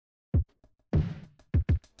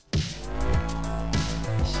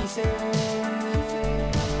Reese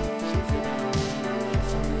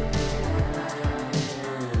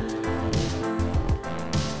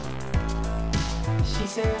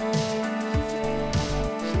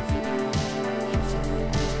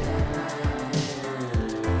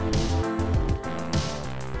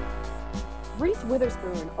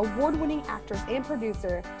Witherspoon, award-winning actress and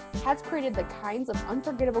producer, has created the kinds of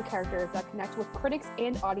unforgettable characters that connect with critics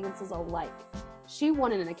and audiences alike. She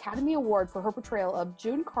won an Academy Award for her portrayal of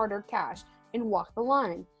June Carter Cash in Walk the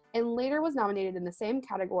Line, and later was nominated in the same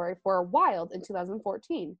category for Wild in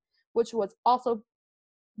 2014, which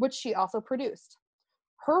she also produced.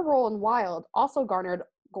 Her role in Wild also garnered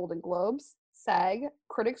Golden Globes, SAG,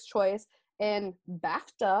 Critics' Choice, and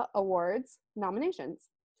BAFTA Awards nominations.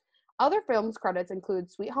 Other films credits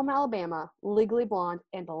include Sweet Home Alabama, Legally Blonde,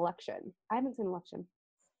 and Election. I haven't seen Election.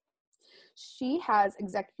 She has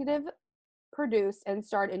executive produced and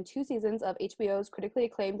starred in 2 seasons of HBO's critically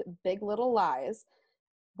acclaimed Big Little Lies,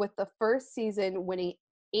 with the first season winning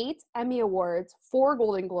 8 Emmy Awards, 4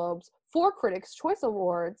 Golden Globes, 4 Critics' Choice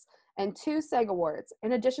Awards, and 2 SAG Awards.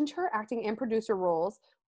 In addition to her acting and producer roles,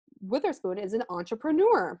 Witherspoon is an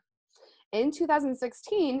entrepreneur. In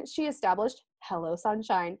 2016, she established Hello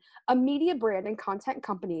Sunshine, a media brand and content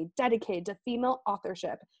company dedicated to female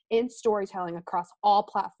authorship and storytelling across all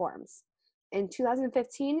platforms. In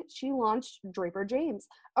 2015, she launched Draper James,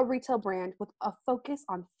 a retail brand with a focus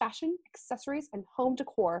on fashion, accessories, and home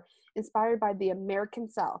decor inspired by the American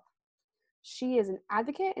South. She is an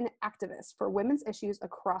advocate and activist for women's issues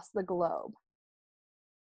across the globe.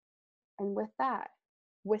 And with that,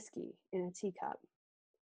 whiskey in a teacup.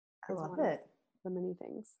 I love it. The many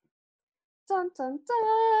things. Dun, dun,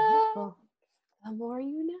 dun. Well, The more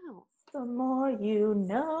you know. the more you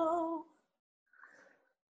know.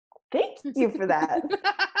 Thank you for that.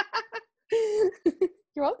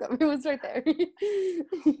 You're welcome. It was right there.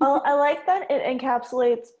 I like that it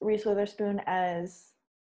encapsulates Reese Witherspoon as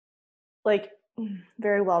like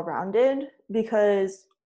very well-rounded, because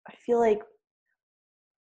I feel like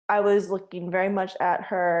I was looking very much at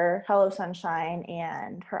her Hello Sunshine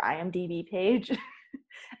and her IMDb page,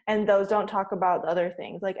 and those don't talk about the other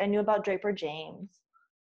things. Like, I knew about Draper James,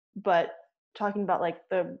 but talking about like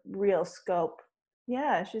the real scope,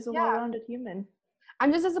 yeah, she's a well-rounded human.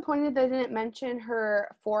 I'm just disappointed they didn't mention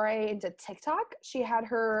her foray into TikTok. She had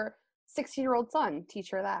her 16-year-old son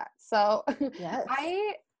teach her that. So Yes.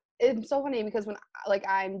 It's so funny because when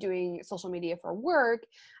I'm doing social media for work,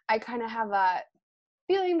 I kind of have that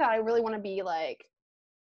feeling that I really want to be like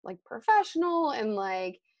professional, and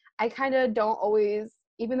like I kind of don't always,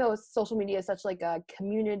 even though social media is such like a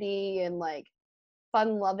community and like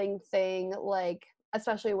fun loving thing, like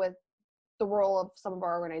especially with the role of some of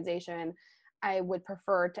our organization, I would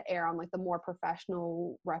prefer to err on like the more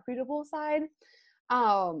professional, reputable side.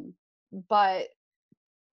 But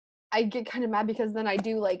I get kind of mad because then I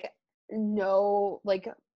do like know like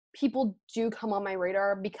people do come on my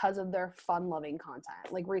radar because of their fun-loving content.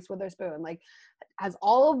 Like Reese Witherspoon, like has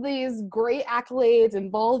all of these great accolades,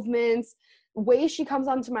 involvements, ways she comes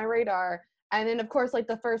onto my radar. And then of course, like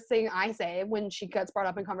the first thing I say when she gets brought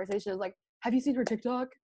up in conversation is like, "Have you seen her TikTok?"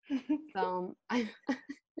 So I'm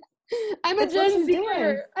a Gen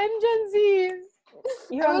Zer. I'm Gen Z.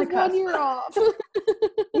 You're on the cusp. 1 year off.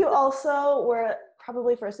 You also were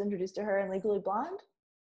probably first introduced to her in Legally Blonde.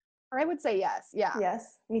 I would say yes. Yeah.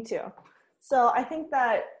 Yes, me too. So I think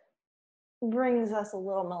that brings us a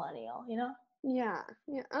little millennial, you know? Yeah.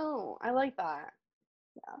 Yeah. Oh, I like that.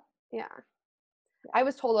 Yeah. Yeah. I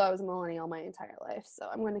was told I was a millennial my entire life, so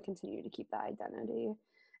I'm going to continue to keep that identity.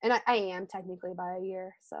 And I am technically by a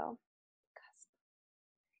year, so.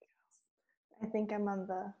 I think I'm on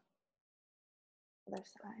the other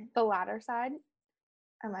side. The latter side?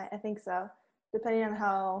 I think so. Depending on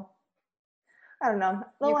how, I don't know.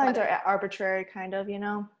 The lines are arbitrary, kind of, you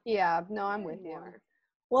know? Yeah, no, I'm with you.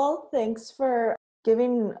 Well, thanks for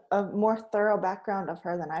giving a more thorough background of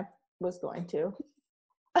her than I was going to.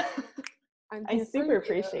 I super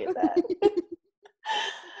appreciate that.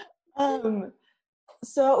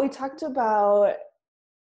 So we talked about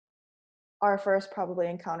our first probably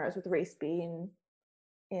encounters with Reese being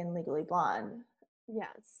in Legally Blonde.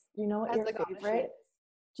 Yes. Do you know what your favorite?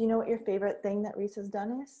 Do you know what your favorite thing that Reese has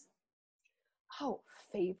done is? Oh,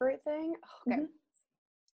 favorite thing? Okay. Mm-hmm.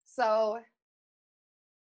 So,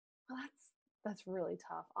 well, that's really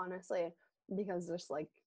tough, honestly, because there's like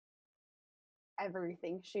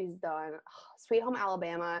everything she's done. Sweet Home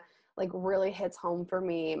Alabama like really hits home for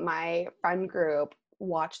me. My friend group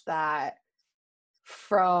watched that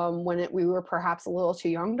from when we were perhaps a little too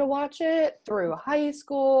young to watch it through high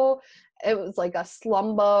school. It was like a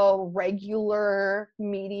Slumbo regular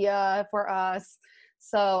media for us.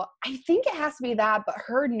 So I think it has to be that, but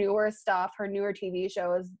her newer stuff, her newer TV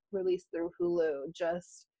show is released through Hulu,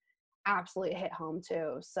 just absolutely hit home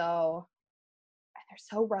too. So they're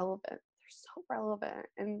so relevant. They're so relevant.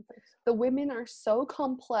 And the women are so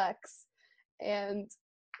complex and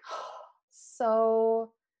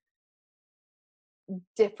so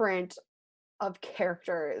different of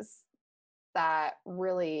characters that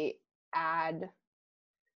really add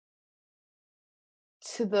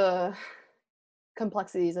to the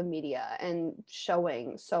complexities of media and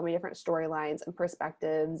showing so many different storylines and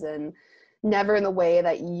perspectives, and never in the way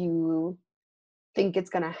that you think it's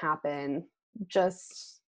going to happen.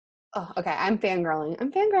 Just okay, I'm fangirling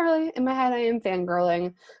in my head. I am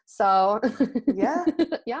fangirling, so Yeah.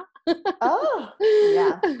 yeah. Oh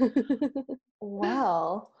yeah.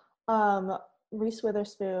 Well, Reese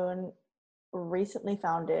Witherspoon recently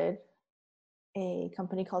founded a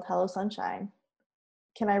company called Hello Sunshine.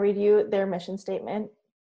 Can I read you their mission statement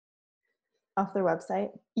off their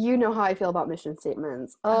website? You know how I feel about mission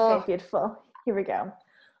statements. Okay, beautiful. Here we go.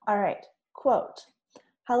 All right. Quote,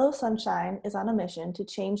 Hello Sunshine is on a mission to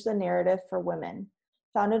change the narrative for women.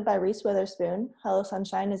 Founded by Reese Witherspoon, Hello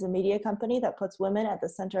Sunshine is a media company that puts women at the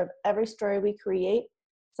center of every story we create,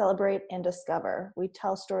 celebrate, and discover. We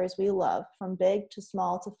tell stories we love, from big to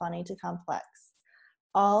small to funny to complex,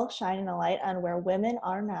 all shining a light on where women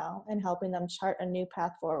are now and helping them chart a new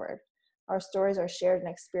path forward. Our stories are shared and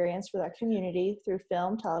experienced with our community through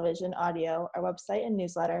film, television, audio, our website and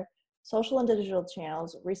newsletter, social and digital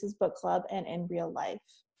channels, Reese's Book Club, and in real life.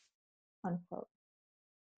 Unquote.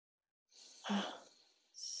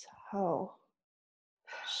 So,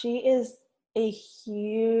 she is a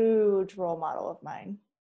huge role model of mine.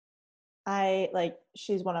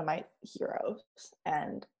 She's one of my heroes,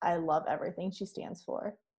 and I love everything she stands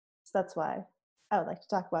for. So that's why I would like to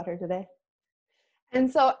talk about her today. And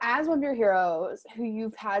so, as one of your heroes who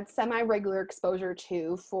you've had semi-regular exposure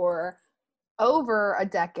to for over a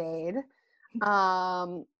decade, isn't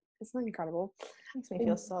that incredible? Makes me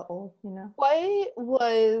feel so old, you know. What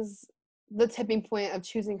was the tipping point of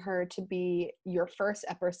choosing her to be your first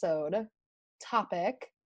episode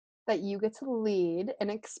topic that you get to lead and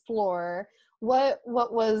explore? What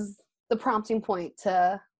was the prompting point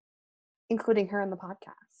to including her in the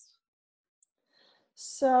podcast?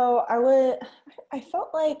 So I felt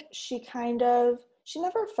like she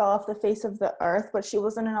never fell off the face of the earth, but she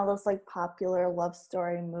wasn't in all those like popular love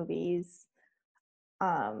story movies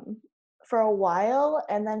for a while.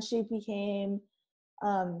 And then she became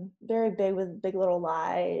very big with Big Little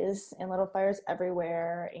Lies and Little Fires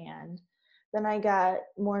Everywhere. And then I got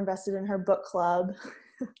more invested in her book club,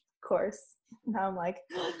 of course. Now I'm like,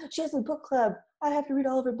 she has a book club. I have to read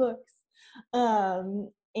all of her books.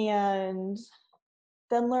 And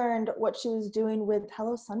then learned what she was doing with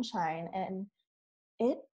Hello Sunshine, and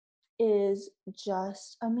it is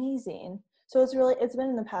just amazing. So it's been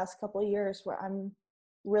in the past couple of years where I'm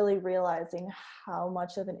really realizing how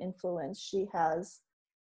much of an influence she has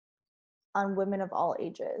on women of all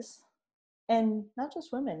ages, and not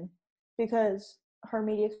just women, because her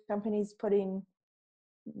media company's putting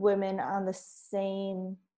women on the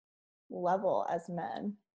same level as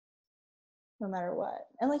men, no matter what.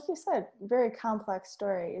 And like you said, very complex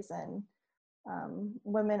stories, and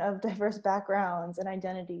women of diverse backgrounds and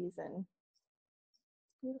identities, and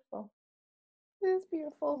beautiful. It is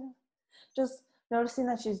beautiful. Just noticing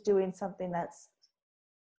that she's doing something that's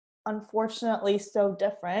unfortunately so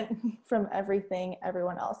different from everything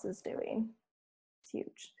everyone else is doing. It's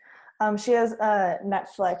huge. She has a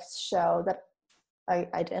Netflix show that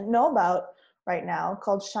I didn't know about right now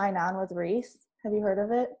called Shine On with Reese. Have you heard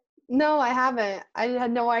of it? No, I haven't. I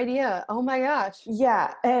had no idea. Oh my gosh.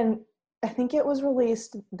 Yeah, and I think it was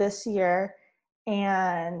released this year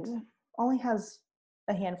and only has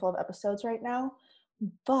a handful of episodes right now,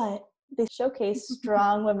 but they showcase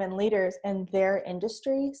strong women leaders in their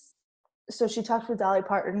industries. So she talked with Dolly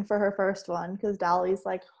Parton for her first one, because Dolly's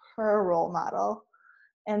like her role model,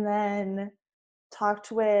 and then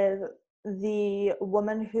talked with the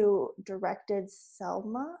woman who directed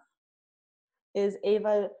Selma, is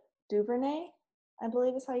Ava DuVernay, I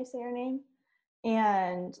believe is how you say her name.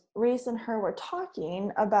 And Reese and her were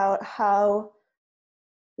talking about how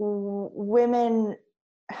women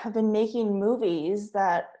have been making movies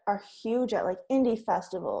that are huge at like indie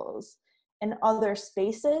festivals and other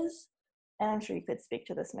spaces. And I'm sure you could speak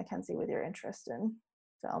to this, Mackenzie, with your interest in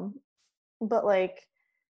film. But like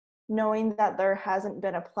knowing that there hasn't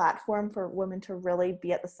been a platform for women to really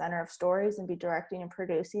be at the center of stories and be directing and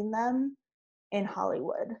producing them in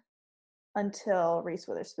Hollywood until Reese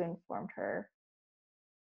Witherspoon formed her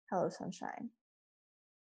Hello Sunshine.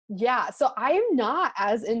 Yeah, so I am not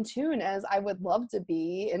as in tune as I would love to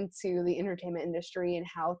be into the entertainment industry and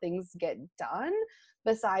how things get done,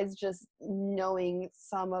 besides just knowing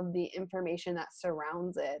some of the information that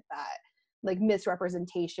surrounds it, that like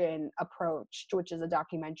Misrepresentation Approached, which is a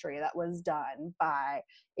documentary that was done by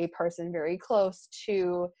a person very close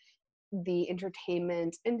to the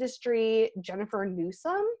entertainment industry, Jennifer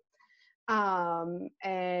Newsom,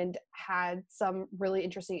 and had some really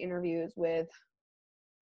interesting interviews with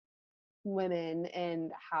women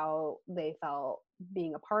and how they felt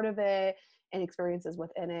being a part of it and experiences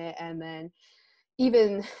within it. And then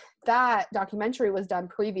even that documentary was done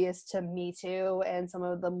previous to Me Too and some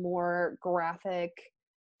of the more graphic,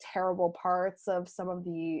 terrible parts of some of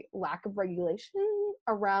the lack of regulation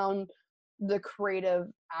around the creative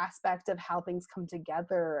aspect of how things come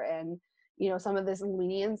together, and some of this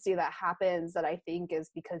leniency that happens that I think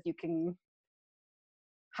is because you can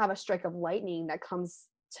have a strike of lightning that comes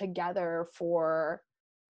together for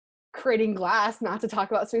creating Glass, not to talk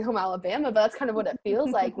about Sweet Home Alabama, but that's kind of what it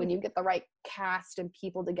feels like when you get the right cast and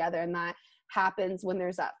people together. And that happens when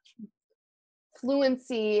there's that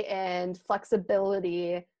fluency and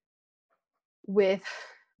flexibility with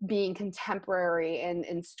being contemporary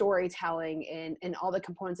and storytelling and all the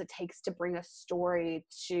components it takes to bring a story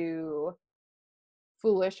to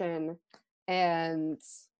fruition. And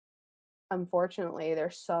unfortunately,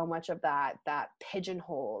 there's so much of that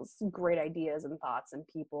pigeonholes great ideas and thoughts and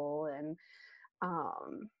people, and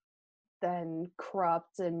then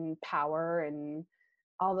corrupt and power and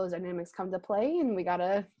all those dynamics come to play, and we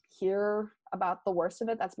gotta hear about the worst of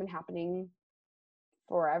it that's been happening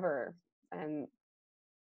forever, and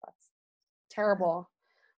that's terrible.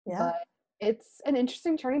 Yeah. But it's an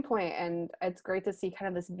interesting turning point, and it's great to see kind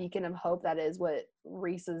of this beacon of hope that is what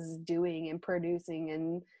Reese is doing and producing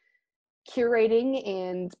and curating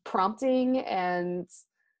and prompting. And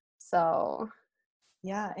so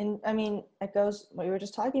Yeah, and I mean, it goes, what you were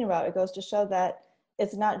just talking about, it goes to show that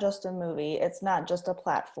it's not just a movie, it's not just a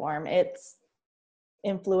platform, it's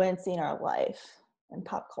influencing our life and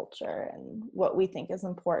pop culture and what we think is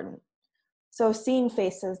important. So seeing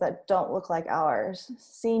faces that don't look like ours,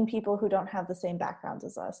 seeing people who don't have the same backgrounds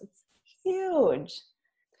as us, it's huge.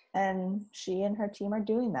 And she and her team are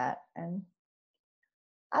doing that. And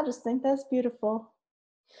I just think that's beautiful.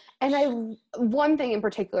 and one thing in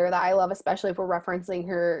particular that I love, especially if we're referencing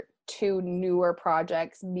her two newer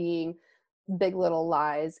projects being Big Little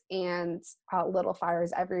Lies and Little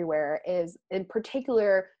Fires Everywhere, is in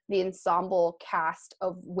particular the ensemble cast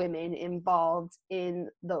of women involved in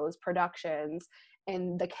those productions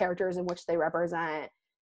and the characters in which they represent.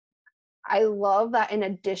 I love that in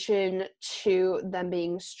addition to them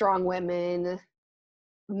being strong women,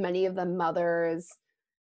 many of them mothers,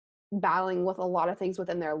 battling with a lot of things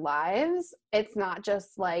within their lives, it's not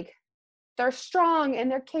just like they're strong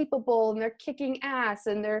and they're capable and they're kicking ass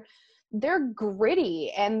and they're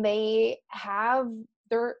gritty and they have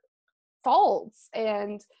their faults,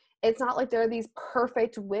 and it's not like they're these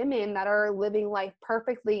perfect women that are living life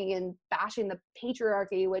perfectly and bashing the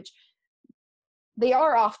patriarchy, which they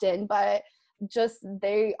are often, but just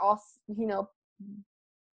they also,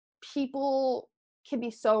 people can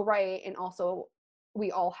be so right, and also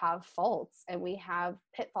we all have faults and we have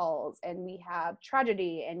pitfalls and we have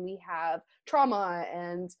tragedy and we have trauma,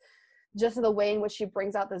 and just the way in which she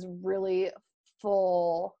brings out this really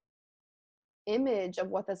full image of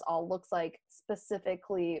what this all looks like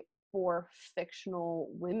specifically for fictional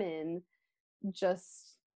women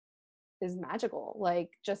just is magical, like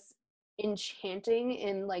just enchanting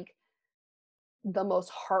in like the most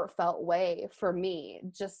heartfelt way for me,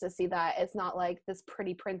 just to see that it's not like this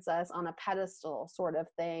pretty princess on a pedestal sort of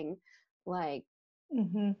thing. Like,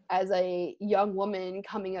 as a young woman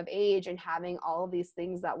coming of age and having all of these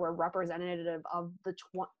things that were representative of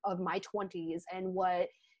of my 20s and what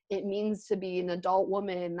it means to be an adult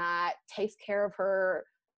woman that takes care of her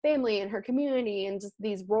family and her community, and just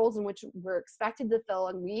these roles in which we're expected to fill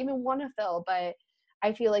and we even want to fill. But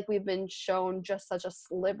I feel like we've been shown just such a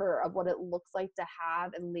sliver of what it looks like to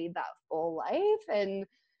have and lead that full life. And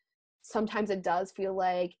sometimes it does feel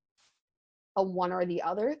like a one or the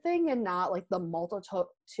other thing and not like the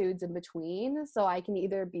multitudes in between. So I can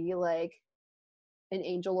either be like an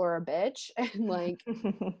angel or a bitch and like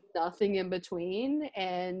nothing in between.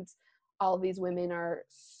 And all of these women are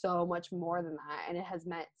so much more than that. And it has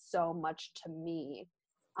meant so much to me.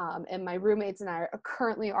 And my roommates and I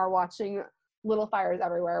currently are watching Little Fires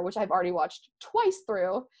Everywhere, which I've already watched twice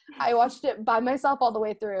through. I watched it by myself all the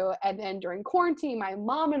way through, and then during quarantine, my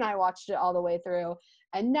mom and I watched it all the way through,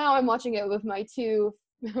 and now I'm watching it with my 2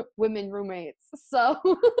 women roommates. So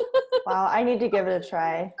Wow, I need to give it a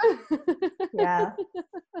try. Yeah.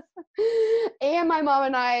 And my mom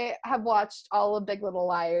and I have watched all of Big Little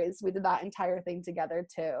Liars. We did that entire thing together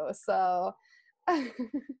too. So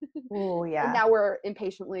Oh, yeah. And now we're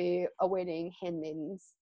impatiently awaiting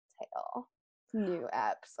Handmaid's Tale, new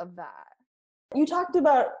eps of that. You talked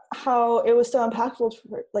about how it was so impactful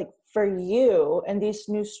for you and these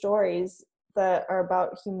new stories that are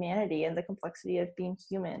about humanity and the complexity of being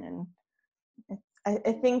human. And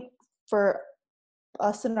I think for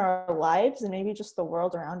us in our lives and maybe just the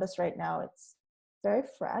world around us right now, it's very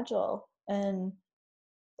fragile, and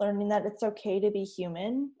learning that it's okay to be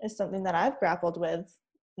human is something that I've grappled with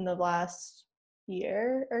in the last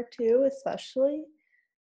year or two, especially,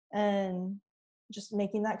 and just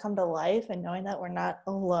making that come to life and knowing that we're not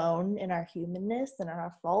alone in our humanness and in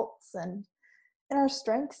our faults and in our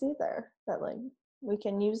strengths either, that like we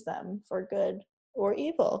can use them for good or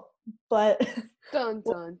evil. But dun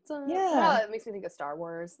dun dun. Yeah, It makes me think of Star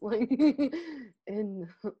Wars. Like in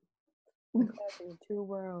the clashing of 2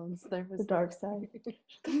 worlds, there was the dark side.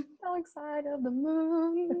 dark side of the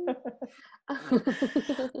moon.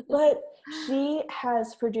 But she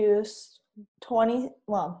has produced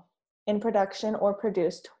in production or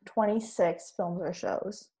produced 26 films or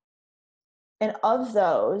shows. And of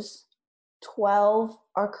those, 12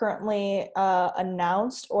 are currently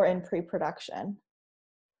announced or in pre-production.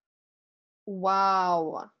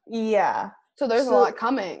 Wow. Yeah. So there's a lot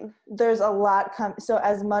coming. There's a lot coming. So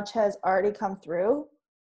as much has already come through,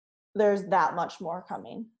 there's that much more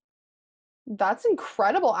coming. That's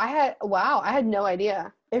incredible. I had no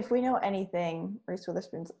idea. If we know anything, Reese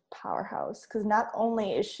Witherspoon's a powerhouse, because not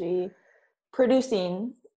only is she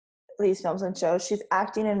producing these films and shows, she's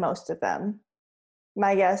acting in most of them.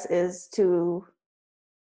 My guess is to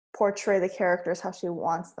portray the characters how she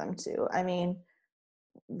wants them to. I mean,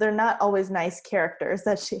 they're not always nice characters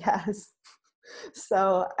that she has.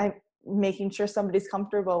 So I'm making sure somebody's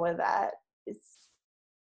comfortable with that is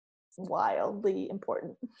wildly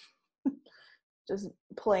important. Just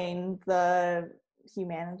playing the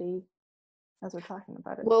humanity as we're talking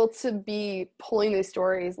about it. Well, to be pulling these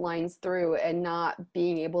stories lines through and not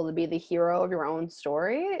being able to be the hero of your own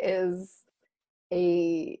story is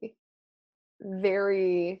a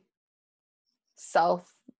very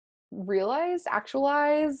self-realized,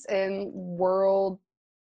 actualized, and world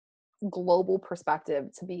global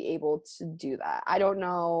perspective to be able to do that. I don't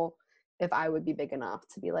know if I would be big enough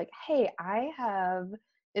to be like, hey, I have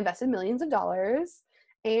invested millions of dollars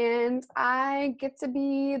and I get to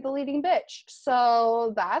be the leading bitch.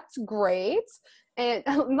 So that's great. And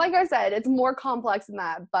like I said, it's more complex than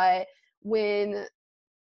that. But when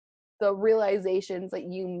the realizations that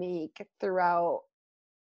you make throughout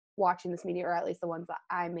watching this media, or at least the ones that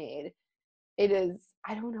I made, it is,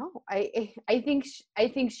 I don't know. I think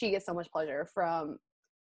she gets so much pleasure from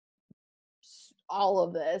all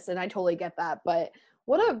of this, and I totally get that. But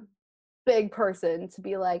what a big person to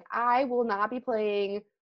be like, I will not be playing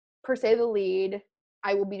per se the lead.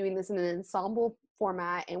 I will be doing this in an ensemble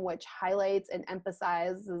format in which highlights and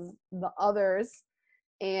emphasizes the others.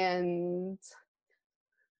 And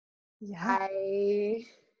yeah, I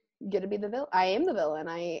get to be the villain. I am the villain.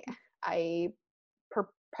 I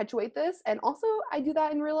perpetuate this, and also I do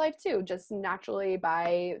that in real life too, just naturally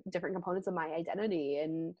by different components of my identity.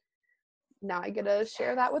 And now I get to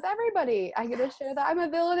share that with everybody. I get to share that I'm a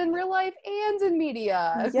villain in real life and in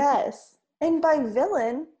media. Yes. And by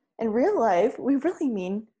villain in real life, we really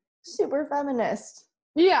mean super feminist.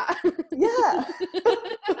 Yeah. Yeah.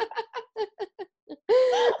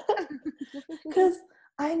 Because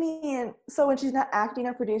I mean, so when she's not acting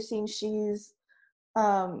or producing, she's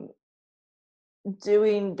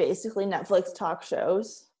doing basically Netflix talk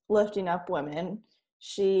shows, lifting up women.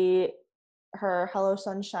 Her Hello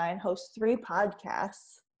Sunshine hosts 3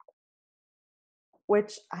 podcasts,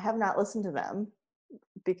 which I have not listened to them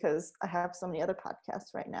because I have so many other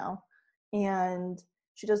podcasts right now. And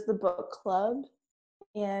she does the book club,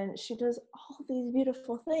 and she does all these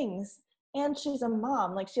beautiful things. And she's a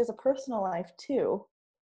mom. Like, she has a personal life too.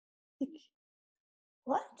 Like,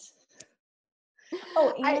 what?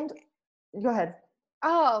 Oh, and go ahead.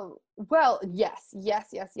 Oh, well, yes, and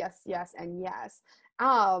yes.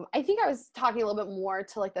 I think I was talking a little bit more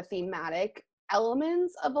to like the thematic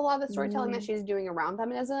elements of a lot of the storytelling that she's doing around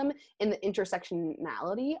feminism and the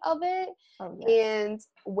intersectionality of it. Oh, yes. And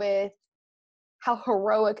with how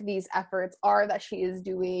heroic these efforts are that she is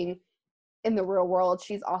doing in the real world,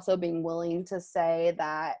 she's also being willing to say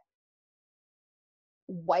that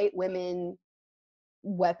white women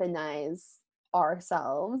weaponize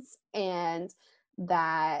ourselves and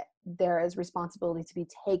that there is responsibility to be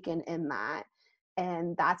taken in that.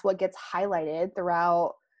 And that's what gets highlighted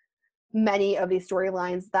throughout many of these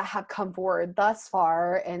storylines that have come forward thus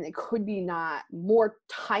far. And it could be not more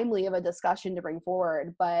timely of a discussion to bring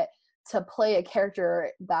forward, but to play a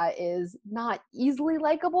character that is not easily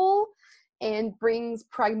likable and brings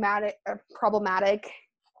problematic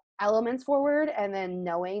elements forward, and then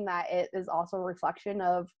knowing that it is also a reflection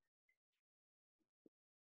of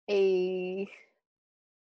a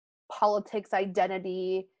politics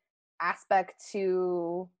identity aspect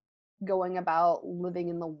to going about living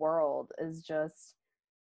in the world is just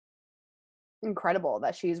incredible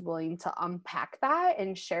that she's willing to unpack that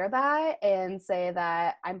and share that and say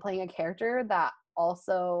that I'm playing a character that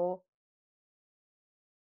also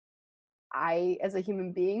I as a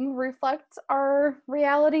human being reflect our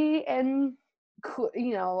reality, and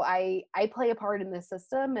I play a part in this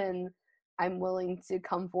system, and I'm willing to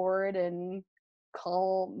come forward and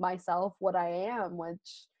call myself what I am,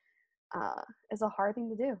 which is a hard thing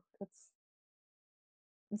to do. It's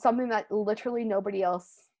something that literally nobody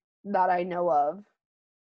else that I know of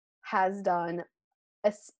has done,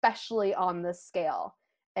 especially on this scale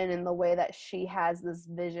and in the way that she has this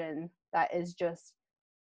vision that is just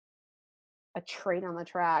a train on the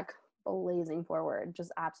track blazing forward.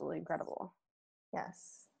 Just absolutely incredible.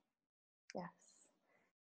 Yes. Yes.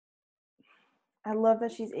 I love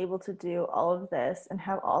that she's able to do all of this and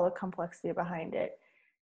have all the complexity behind it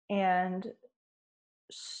and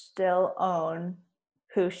still own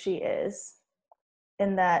who she is,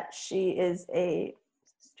 in that she is a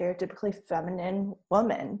stereotypically feminine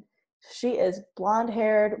woman. She is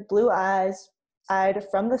blonde-haired, blue-eyed,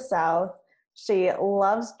 from the South. She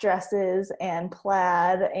loves dresses and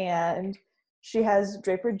plaid, and she has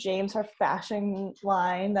Draper James, her fashion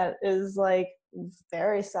line that is like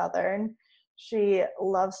very Southern. She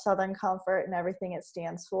loves Southern comfort and everything it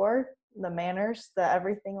stands for, the manners, the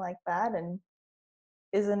everything like that, and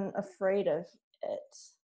isn't afraid of it.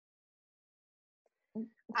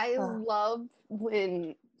 I love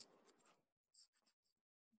when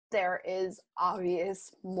there is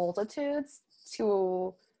obvious multitudes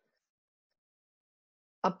to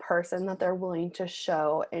a person that they're willing to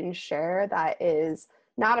show and share that is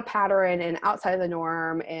not a pattern and outside of the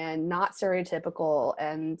norm and not stereotypical.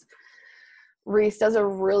 And Reese does a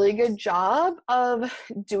really good job of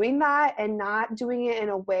doing that and not doing it in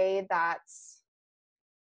a way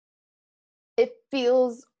it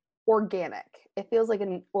feels organic. It feels like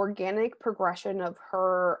an organic progression of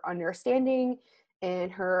her understanding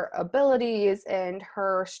and her abilities and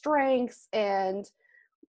her strengths. And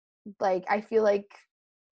like, I feel like,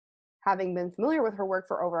 having been familiar with her work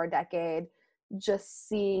for over a decade, just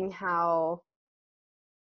seeing how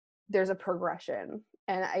there's a progression.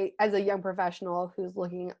 And I, as a young professional who's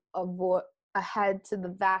looking ahead to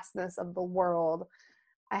the vastness of the world,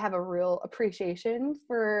 I have a real appreciation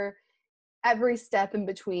for every step in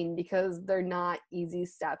between, because they're not easy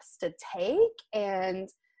steps to take. And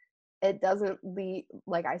it doesn't lead,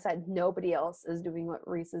 like I said, nobody else is doing what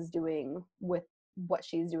Reese is doing with what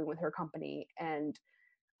she's doing with her company. And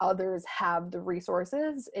others have the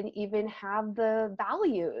resources and even have the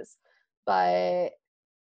values, but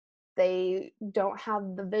they don't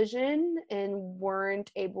have the vision and weren't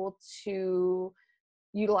able to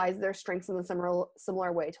utilize their strengths in a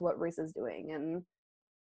similar way to what Reese is doing. And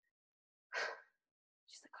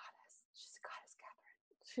she's a goddess. She's a goddess,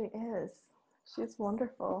 She Catherine. is. She's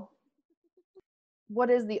wonderful. What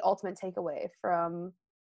is the ultimate takeaway from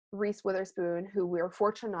Reese Witherspoon, who we're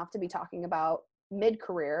fortunate enough to be talking about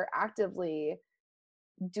mid-career, actively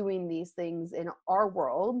doing these things in our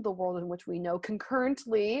world, the world in which we know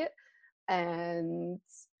concurrently, and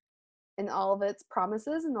in all of its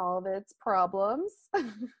promises and all of its problems?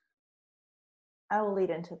 I will lead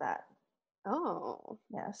into that. Oh.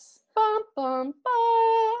 Yes. Bum, bum,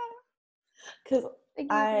 bum. Because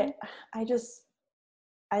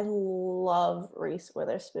I love Reese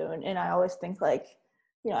Witherspoon, and I always think like,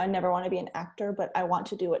 I never want to be an actor, but I want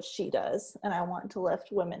to do what she does, and I want to lift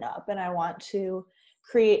women up, and I want to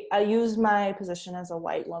I use my position as a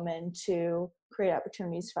white woman to create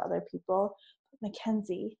opportunities for other people. But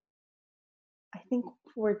Mackenzie, I think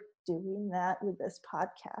we're doing that with this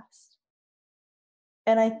podcast.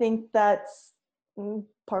 And I think that's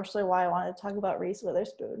partially why I wanted to talk about Reese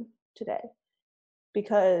Witherspoon today,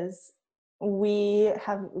 because we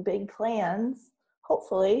have big plans,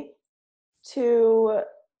 hopefully, to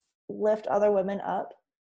lift other women up,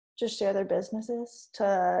 to share their businesses,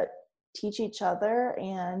 to teach each other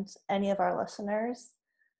and any of our listeners.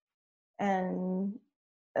 And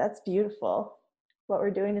that's beautiful. What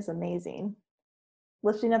we're doing is amazing.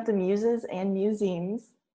 Lifting up the muses and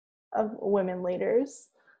musings of women leaders.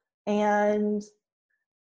 And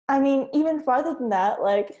I mean, even farther than that,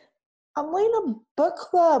 like, I'm leading a book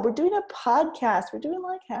club. We're doing a podcast. We're doing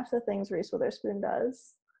like half the things Reese Witherspoon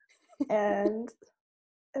does. And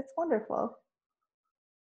it's wonderful.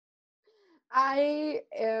 I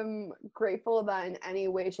am grateful that in any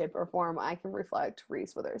way, shape, or form I can reflect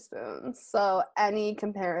Reese Witherspoon. So any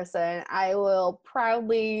comparison, I will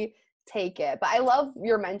proudly take it. But I love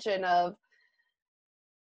your mention of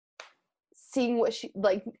seeing what she,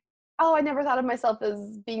 like, oh, I never thought of myself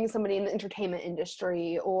as being somebody in the entertainment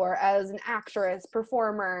industry or as an actress,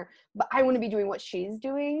 performer, but I want to be doing what she's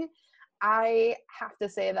doing. I have to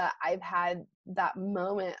say that I've had that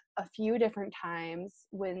moment a few different times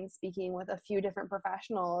when speaking with a few different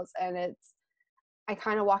professionals, and I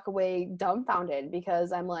kind of walk away dumbfounded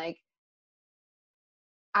because I'm like,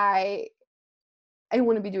 I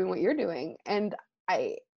want to be doing what you're doing, and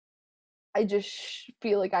I just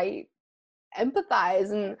feel like I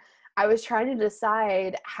empathize. And I was trying to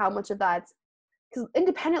decide how much of that's because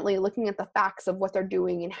independently looking at the facts of what they're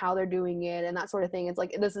doing and how they're doing it and that sort of thing, it's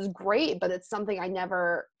like, this is great, but it's something I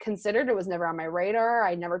never considered. It was never on my radar.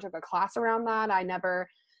 I never took a class around that. I never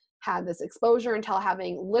had this exposure until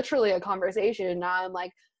having literally a conversation. Now I'm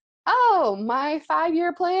like, oh, my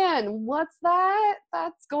 5-year plan, what's that?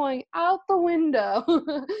 That's going out the window.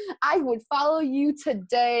 I would follow you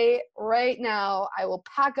today, right now. I will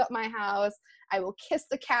pack up my house. I will kiss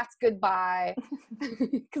the cats goodbye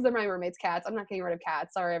because they're my roommate's cats. I'm not getting rid of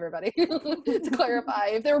cats. Sorry, everybody. To clarify,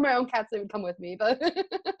 if they were my own cats, they would come with me. But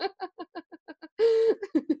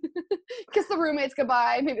kiss the roommates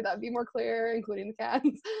goodbye. Maybe that would be more clear, including the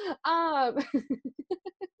cats.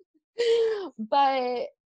 But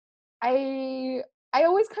I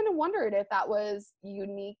always kind of wondered if that was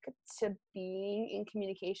unique to being in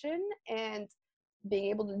communication and being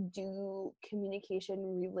able to do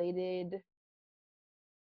communication related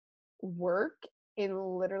work in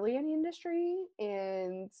literally any industry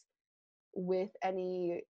and with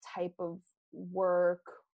any type of work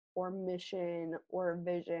or mission or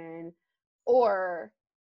vision, or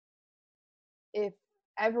if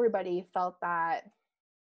everybody felt that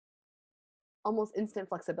almost instant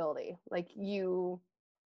flexibility, like you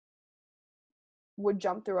would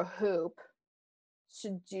jump through a hoop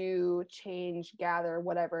to do, change, gather,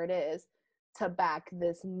 whatever it is, to back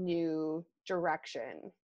this new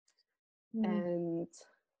direction. And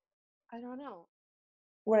I don't know.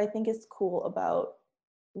 What I think is cool about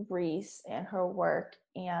Reese and her work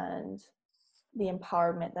and the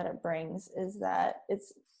empowerment that it brings is that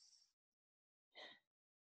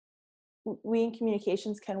we in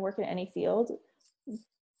communications can work in any field,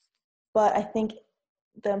 but I think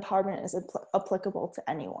the empowerment is applicable to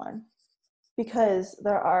anyone because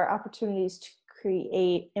there are opportunities to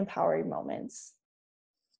create empowering moments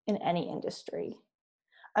in any industry.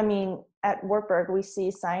 I mean, at Wartburg, we see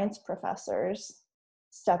science professors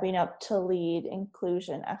stepping up to lead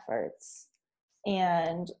inclusion efforts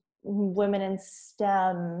and women in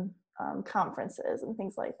STEM conferences and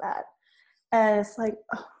things like that. And it's like,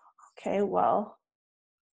 oh, okay, well,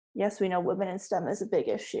 yes, we know women in STEM is a big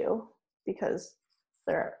issue because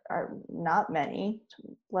there are not many,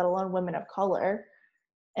 let alone women of color.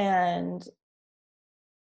 And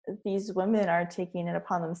these women are taking it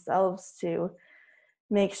upon themselves to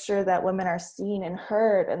make sure that women are seen and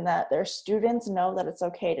heard and that their students know that it's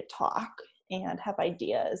okay to talk and have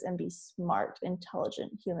ideas and be smart,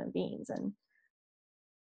 intelligent human beings. And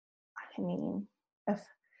I mean,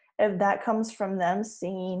 if that comes from them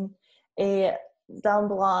seeing a dumb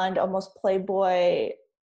blonde, almost Playboy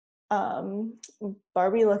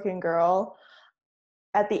Barbie looking girl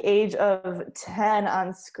at the age of 10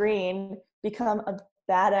 on screen become a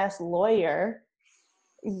badass lawyer,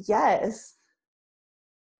 yes,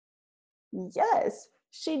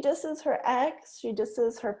 she disses her ex, she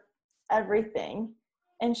disses her everything,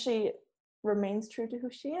 and she remains true to who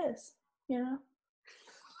she is, you know?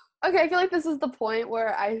 Okay, I feel like this is the point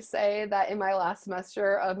where I say that in my last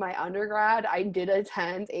semester of my undergrad, I did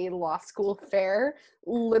attend a law school fair,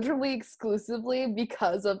 literally exclusively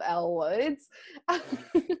because of Elle Woods.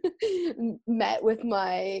 Met with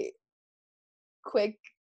my quick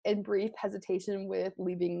and brief hesitation with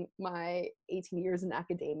leaving my 18 years in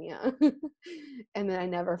academia. And then I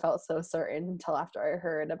never felt so certain until after I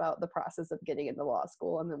heard about the process of getting into law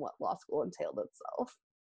school and then what law school entailed itself.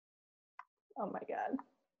 Oh my God.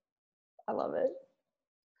 I love it.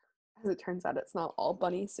 As it turns out, it's not all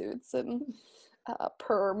bunny suits and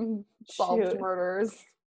perm solved Shoot. murders.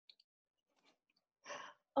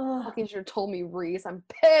 Ugh. Fucking should have told me, Reese. I'm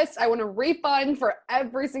pissed. I want a refund for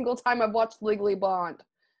every single time I've watched Legally Blonde.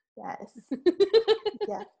 Yes.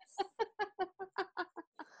 Yes.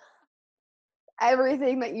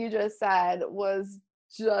 Everything that you just said was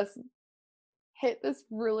just hit this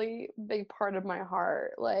really big part of my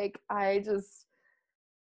heart. Like, I just,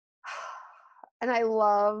 and I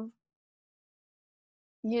love,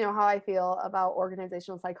 you know, how I feel about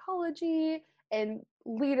organizational psychology and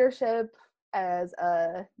leadership as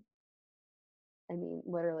a, I mean,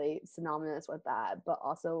 literally synonymous with that, but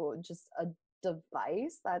also just a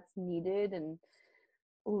device that's needed in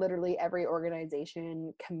literally every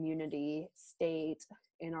organization, community, state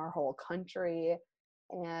in our whole country.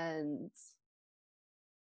 And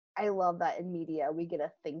I love that in media we get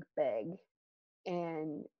to think big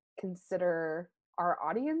and consider our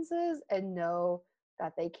audiences and know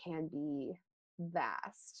that they can be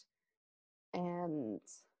vast. And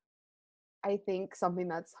I think something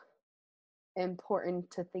that's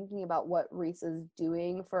important to thinking about what Reese is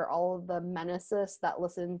doing for all of the menaces that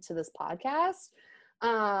listen to this podcast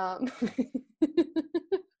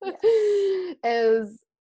is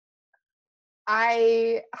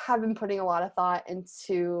I have been putting a lot of thought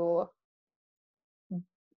into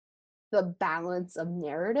the balance of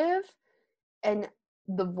narrative and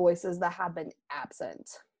the voices that have been absent.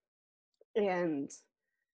 And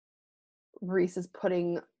Reese is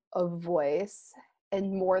putting a voice,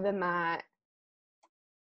 and more than that,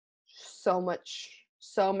 so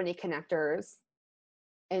many connectors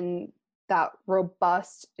and that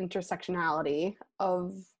robust intersectionality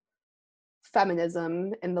of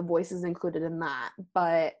feminism and the voices included in that.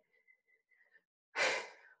 But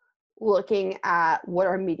looking at what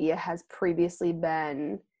our media has previously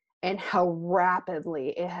been and how rapidly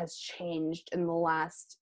it has changed in the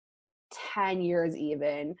last 10 years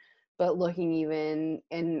even, but looking even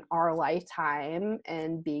in our lifetime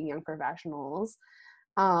and being young professionals,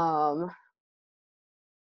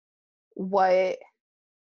 what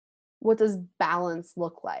does balance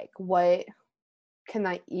look like? What can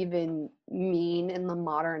that even mean in the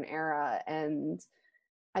modern era? And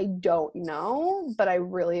I don't know, but I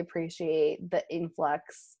really appreciate the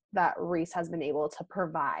influx that Reese has been able to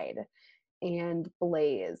provide and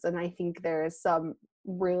blaze. And I think there's some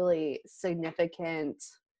really significant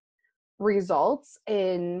results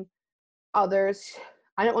in others,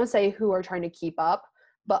 I don't want to say who are trying to keep up,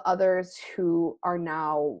 but others who are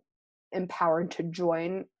now empowered to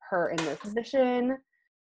join her in this position.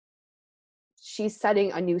 She's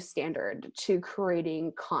setting a new standard to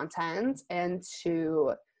creating content and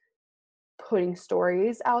to putting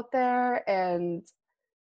stories out there. And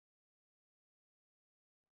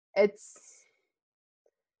it's,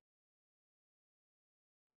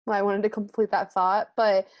 well, I wanted to complete that thought,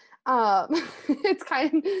 but it's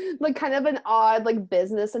kind of an odd like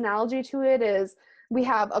business analogy to it is we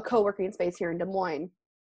have a co-working space here in Des Moines.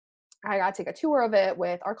 I got to take a tour of it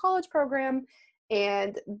with our college program,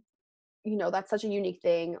 and you know, that's such a unique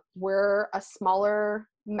thing. We're a smaller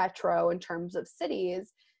metro in terms of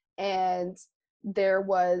cities, and there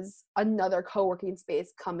was another co-working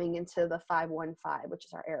space coming into the 515, which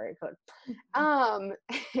is our area code.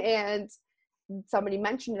 And somebody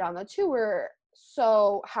mentioned it on the tour.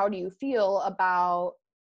 So how do you feel about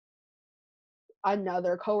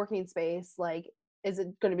another co-working space? Like, is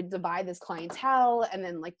it going to divide this clientele and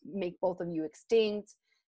then like make both of you extinct?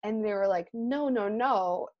 And they were like,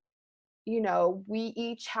 no. You know, we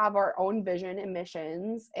each have our own vision and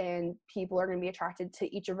missions, and people are going to be attracted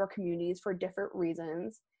to each of our communities for different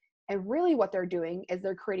reasons. And really what they're doing is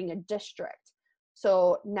they're creating a district.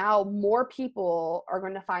 So now more people are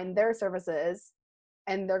going to find their services,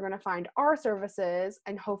 and they're going to find our services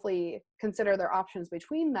and hopefully consider their options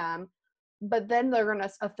between them. But then they're going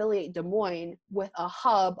to affiliate Des Moines with a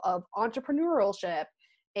hub of entrepreneurship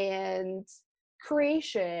and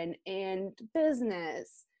creation and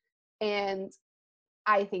business. And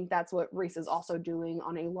I think that's what Reese is also doing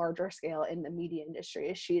on a larger scale in the media industry,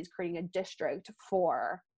 is she's creating a district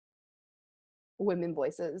for women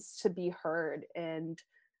voices to be heard, and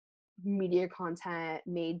media content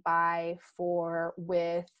made by, for,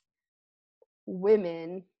 with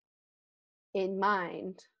women in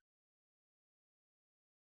mind.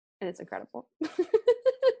 And it's incredible.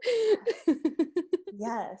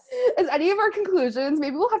 Yes. As any of our conclusions,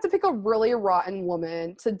 maybe we'll have to pick a really rotten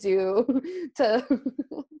woman to do to,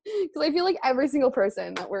 because I feel like every single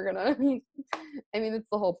person that we're gonna, I mean, it's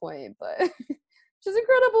the whole point, but she's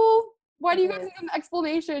incredible. Why do you guys need an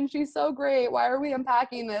explanation? She's so great. Why are we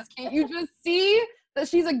unpacking this? Can't you just see that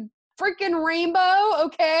she's a freaking rainbow,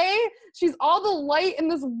 okay? She's all the light in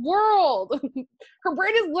this world. Her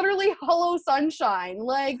brain is literally hello sunshine.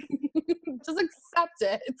 Like, just accept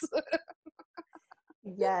it.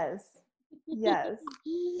 Yes. Yes.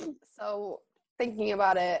 So thinking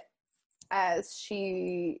about it as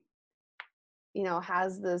she,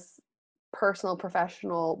 has this personal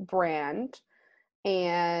professional brand,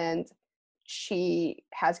 and she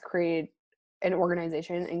has created an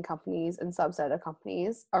organization and companies and subset of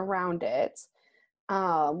companies around it,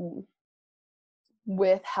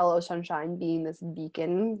 with Hello Sunshine being this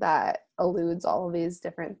beacon that eludes all of these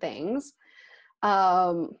different things.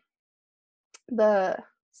 The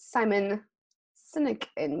Simon Sinek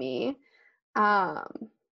in me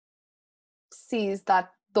sees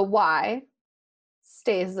that the why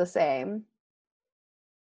stays the same.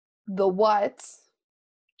 The what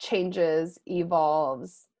changes,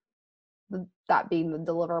 evolves, that being the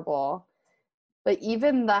deliverable. But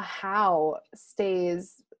even the how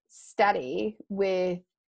stays steady with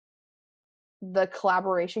the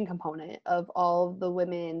collaboration component of all of the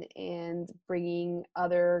women and bringing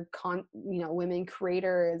other women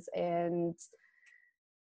creators and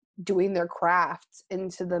doing their craft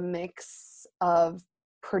into the mix of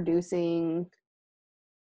producing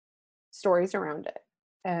stories around it.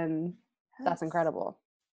 And that's incredible.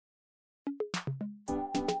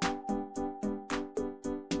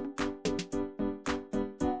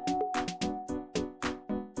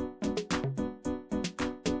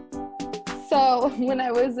 So when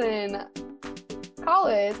I was in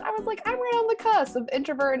college, I was like, I'm right on the cusp of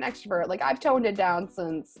introvert and extrovert. Like, I've toned it down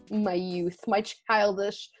since my youth, my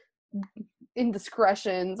childish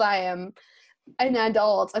indiscretions. I am an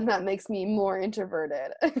adult, and that makes me more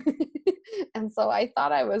introverted. And so I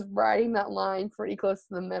thought I was riding that line pretty close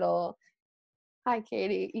to the middle. Hi,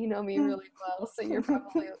 Katie. You know me really well, so you're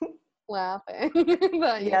probably laughing.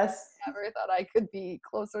 But Yes. never thought I could be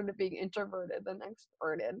closer to being introverted than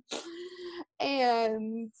extroverted.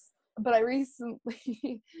 But I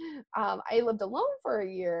recently, I lived alone for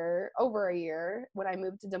over a year when I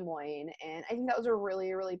moved to Des Moines. And I think that was a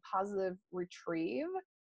really, really positive retrieve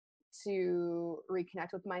to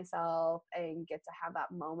reconnect with myself and get to have that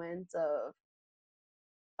moment of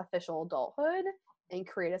official adulthood and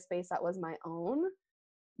create a space that was my own.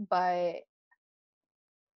 But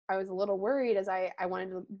I was a little worried as I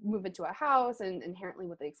wanted to move into a house, and inherently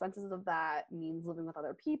with the expenses of that means living with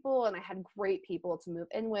other people. And I had great people to move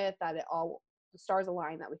in with, that the stars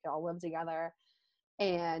aligned that we could all live together.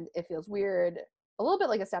 And it feels weird, a little bit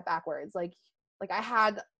like a step backwards. Like I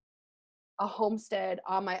had a homestead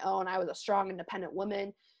on my own. I was a strong, independent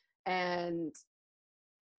woman, and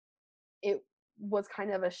it was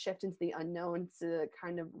kind of a shift into the unknown to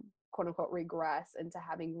kind of quote unquote regress into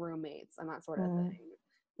having roommates and that sort of thing.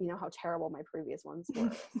 You know how terrible my previous ones were.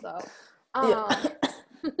 So,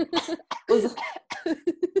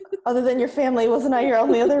 other than your family, wasn't I your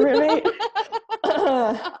only other roommate?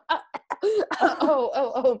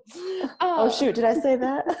 Oh shoot! Did I say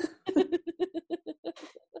that?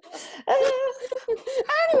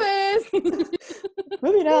 Anyways,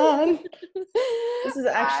 moving on. This is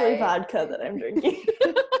actually vodka that I'm drinking.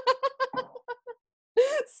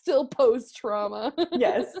 Still post-trauma.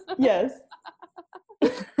 Yes.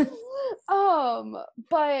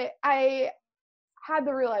 But I had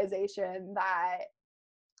the realization that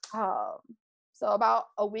so about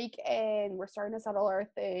a week in, we're starting to settle our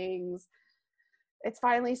things. It's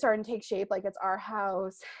finally starting to take shape, like it's our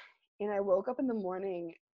house. And I woke up in the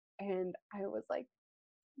morning and I was like,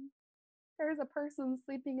 there's a person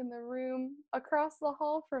sleeping in the room across the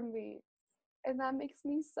hall from me. And that makes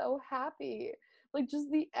me so happy. Like,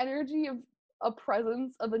 just the energy of a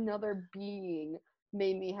presence of another being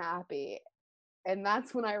made me happy. And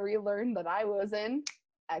that's when I relearned that I was an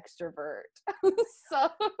extrovert. So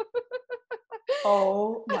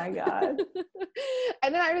oh my God.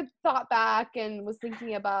 And then I thought back and was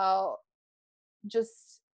thinking about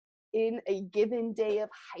just in a given day of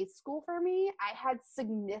high school for me, I had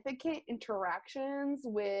significant interactions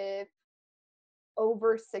with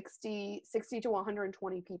over 60 to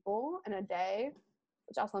 120 people in a day,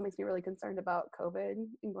 which also makes me really concerned about COVID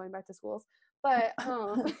and going back to schools. But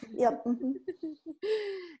yep.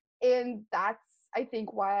 And that's, I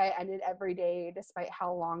think, why I ended every day, despite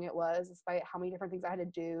how long it was, despite how many different things I had to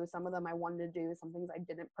do. Some of them I wanted to do, some things I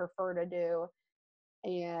didn't prefer to do,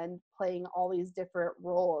 and playing all these different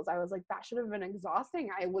roles. I was like, that should have been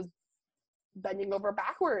exhausting. I was bending over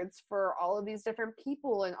backwards for all of these different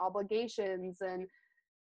people and obligations, and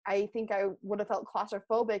I think I would have felt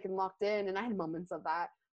claustrophobic and locked in, and I had moments of that.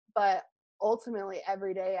 But ultimately,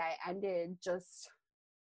 every day I ended just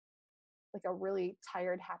like a really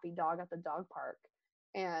tired, happy dog at the dog park,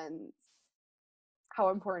 and how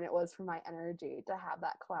important it was for my energy to have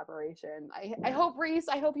that collaboration. I hope, Reese,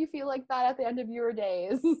 I hope you feel like that at the end of your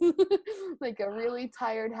days. Like a really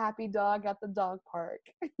tired, happy dog at the dog park.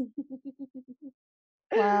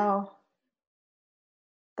 Wow.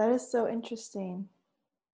 That is so interesting.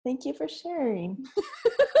 Thank you for sharing.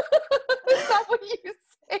 Is that what you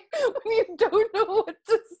say when you don't know what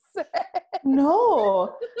to say?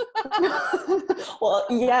 No. Well,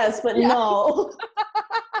 yes, but no.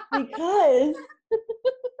 Because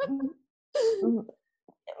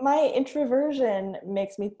my introversion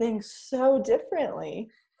makes me think so differently.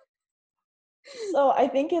 So I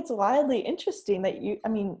think it's wildly interesting that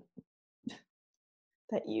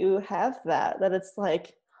that you have that it's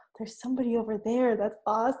like, there's somebody over there. That's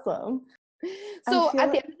awesome. So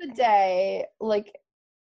at the end of the day, like,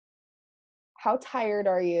 how tired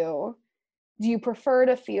are you? Do you prefer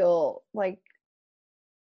to feel like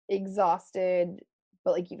exhausted,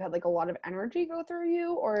 but like you've had like a lot of energy go through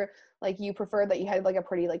you, or like you prefer that you had like a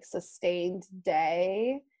pretty like sustained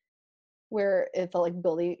day where it felt like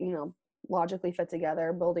building, logically fit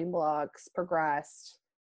together, building blocks, progressed?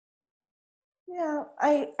 Yeah,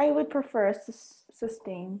 I would prefer a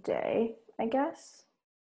sustained day, I guess.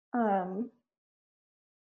 And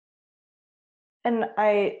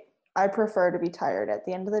I prefer to be tired at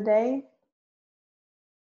the end of the day.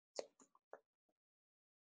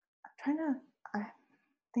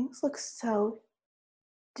 Things look so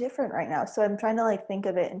different right now. So I'm trying to like think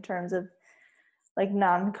of it in terms of like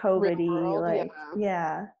non-COVID-y, like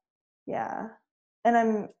yeah. And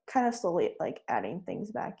I'm kind of slowly like adding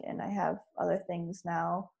things back in. I have other things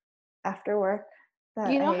now after work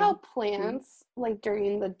that You know how plants like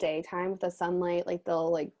during the daytime with the sunlight, like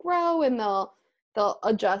they'll like grow and they'll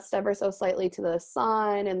adjust ever so slightly to the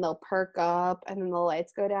sun and they'll perk up, and then the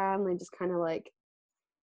lights go down and they just kind of like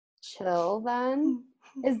chill then?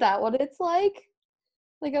 Is that what it's like?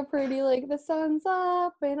 Like a pretty like the sun's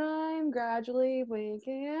up and I'm gradually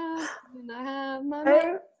waking up and I have my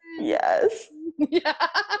mind. Yes. Yeah.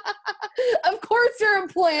 Of course you're a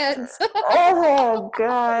plant. Oh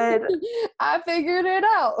God. I figured it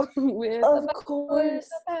out. With of the course.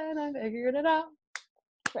 pen, I figured it out.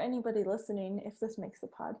 For anybody listening, if this makes the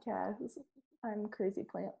podcast, I'm Crazy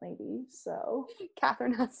Plant Lady, so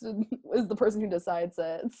Catherine is the person who decides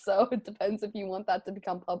it. So it depends if you want that to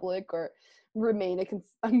become public or remain a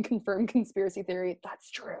unconfirmed conspiracy theory.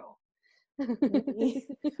 That's true.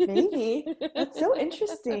 Maybe. That's so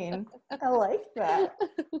interesting. I like that.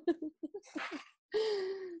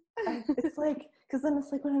 It's like, because then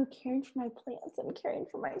it's like when I'm caring for my plants, I'm caring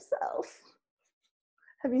for myself.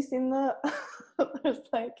 Have you seen there's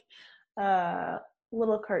like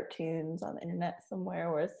little cartoons on the internet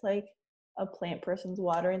somewhere where it's like a plant person's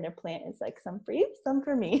watering their plant. It's like some for you, some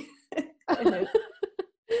for me.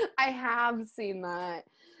 I have seen that.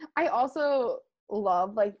 I also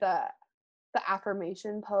love like the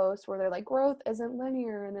affirmation post where they're like, growth isn't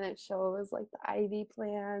linear, and then it shows like the ivy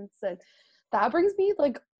plants, and that brings me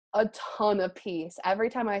like a ton of peace. Every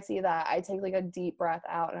time I see that, I take like a deep breath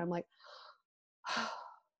out and I'm like, oh,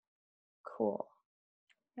 cool.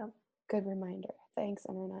 Yep. Good reminder. Thanks,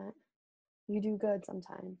 internet. You do good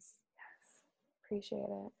sometimes. Yes. Appreciate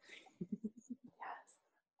it. Yes.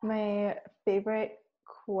 My favorite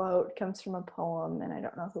quote comes from a poem, and I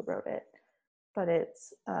don't know who wrote it, but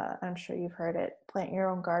it's, I'm sure you've heard it: plant your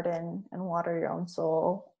own garden and water your own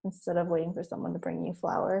soul instead of waiting for someone to bring you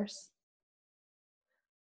flowers.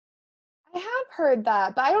 I have heard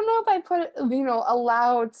that, but I don't know if I put it, a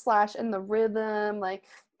loud / in the rhythm. Like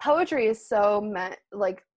poetry is so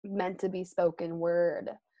meant to be spoken word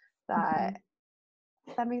that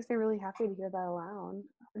that makes me really happy to hear that aloud.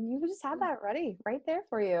 And you just had that ready right there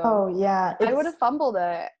for you. Oh yeah. I would have fumbled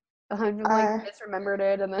it. I'd like misremembered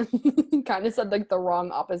it and then kind of said like the wrong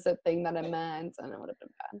opposite thing that it meant, and it would have been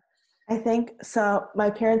bad. I think so. My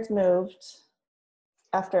parents moved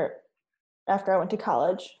after I went to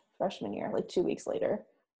college freshman year, like 2 weeks later.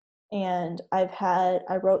 And I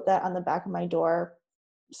wrote that on the back of my door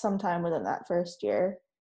sometime within that first year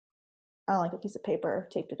on like a piece of paper,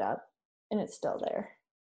 taped it up, and it's still there.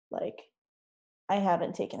 Like, I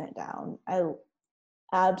haven't taken it down. I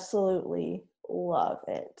absolutely love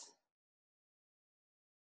it.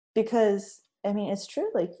 Because, I mean, it's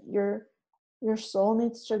true, like your soul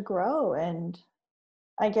needs to grow, and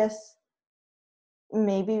I guess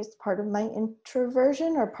maybe it's part of my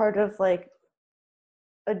introversion or part of like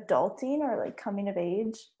adulting or like coming of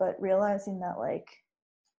age, but realizing that like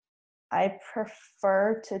I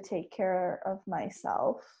prefer to take care of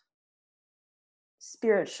myself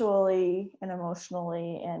spiritually and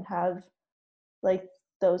emotionally and have like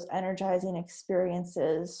those energizing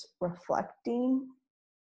experiences reflecting.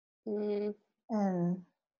 Mm. And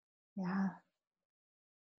yeah,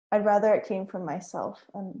 I'd rather it came from myself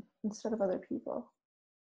and instead of other people.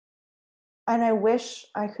 And I wish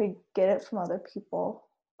I could get it from other people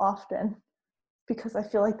often, because I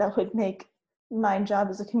feel like that would make my job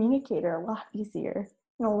as a communicator a lot easier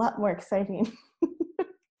and a lot more exciting.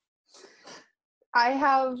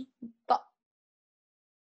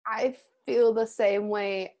 I feel the same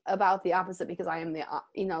way about the opposite, because I am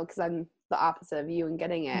because I'm the opposite of you in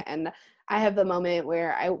getting it. And I have the moment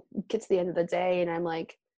where I get to the end of the day and I'm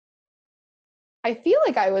like, I feel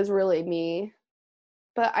like I was really me,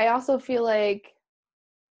 but I also feel like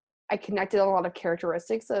I connected a lot of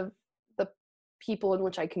characteristics of the people in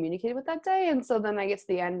which I communicated with that day. And so then I get to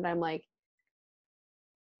the end and I'm like,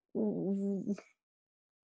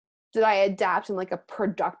 did I adapt in like a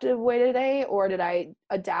productive way today, or did I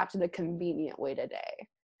adapt in a convenient way today?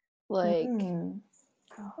 Like,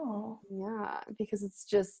 Oh. yeah, because it's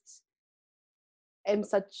just, I'm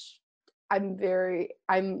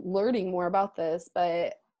learning more about this,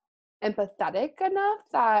 but empathetic enough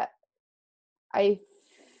that I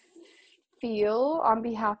feel on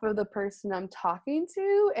behalf of the person I'm talking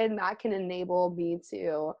to, and that can enable me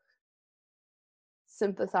to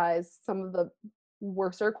synthesize some of the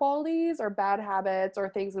worser qualities or bad habits or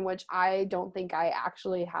things in which I don't think I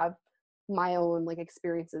actually have my own like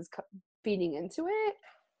experiences feeding into it,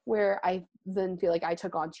 where I then feel like I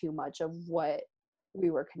took on too much of what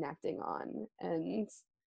we were connecting on. And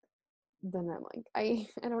then I'm like, I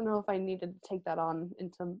don't know if I needed to take that on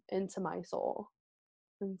into my soul.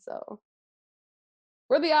 And so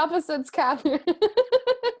we're the opposites, Catherine.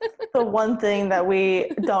 The one thing that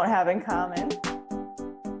we don't have in common.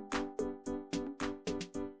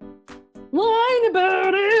 Whine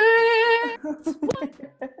about it.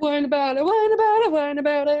 Whine about it. Whine about it. Whine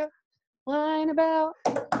about it. Whine about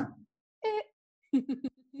it.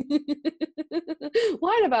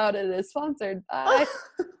 Whine About It is sponsored by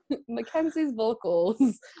Mackenzie's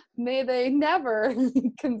Vocals. May they never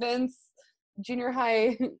convince junior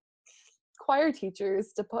high choir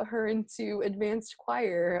teachers to put her into advanced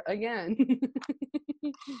choir again.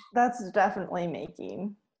 That's definitely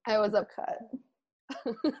making I was a cut.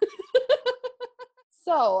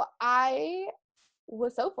 So I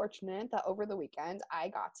was so fortunate that over the weekend I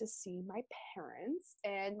got to see my parents,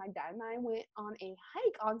 and my dad and I went on a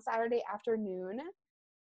hike on Saturday afternoon,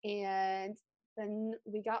 and then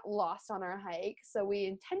we got lost on our hike. So we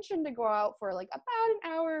intentioned to go out for like about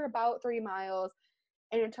an hour, about 3 miles,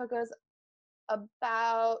 and it took us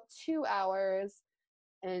about 2 hours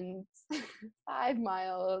and 5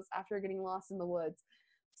 miles after getting lost in the woods.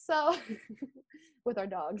 So with our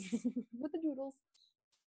dogs, with the doodles.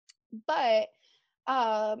 But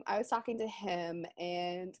I was talking to him,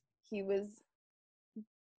 and he was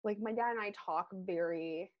like, my dad and I talk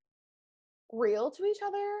very real to each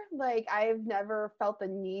other. Like, I've never felt the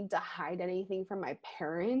need to hide anything from my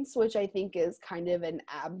parents, which I think is kind of an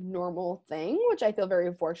abnormal thing, which I feel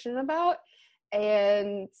very fortunate about.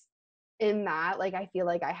 And in that, like, I feel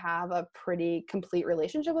like I have a pretty complete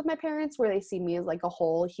relationship with my parents, where they see me as like a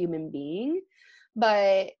whole human being.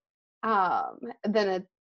 But then it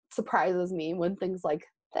surprises me when things like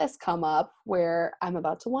this come up, where I'm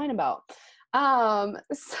about to whine about.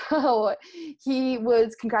 So he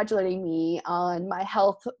was congratulating me on my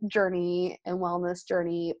health journey and wellness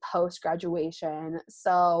journey post graduation.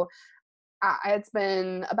 So it's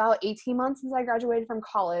been about 18 months since I graduated from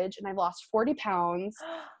college, and I've lost 40 pounds.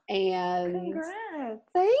 And Congrats.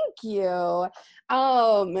 Thank you.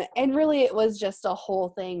 And really it was just a whole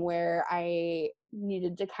thing where I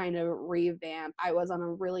needed to kind of revamp. I was on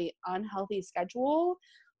a really unhealthy schedule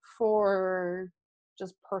for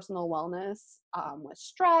just personal wellness, with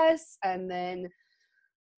stress and then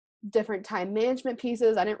different time management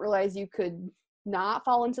pieces. I didn't realize you could not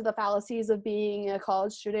fall into the fallacies of being a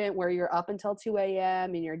college student where you're up until 2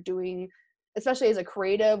 a.m. and you're doing, especially as a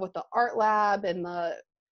creative with the art lab and the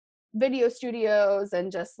video studios,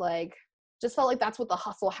 and just felt like that's what the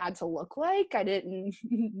hustle had to look like. I didn't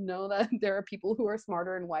know that there are people who are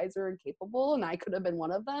smarter and wiser and capable, and I could have been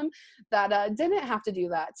one of them, that didn't have to do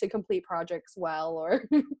that to complete projects well or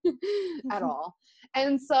at all.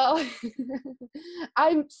 And so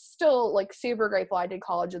I'm still like super grateful I did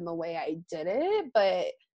college in the way I did it, but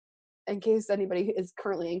in case anybody is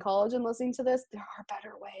currently in college and listening to this, there are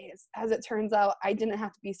better ways. As it turns out, I didn't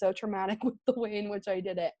have to be so traumatic with the way in which I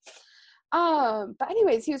did it. But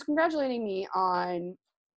anyways, he was congratulating me on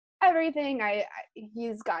everything.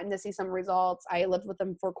 He's gotten to see some results. I lived with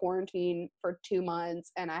him for quarantine for 2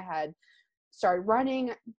 months, and I had started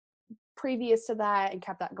running previous to that and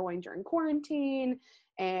kept that going during quarantine.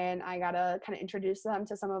 And I got to kind of introduce them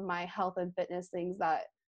to some of my health and fitness things that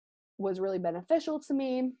was really beneficial to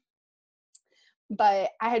me. But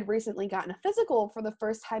I had recently gotten a physical for the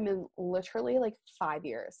first time in literally like 5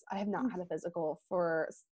 years. I have not had a physical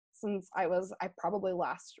since I probably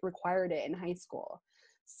last required it in high school.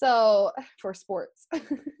 So for sports.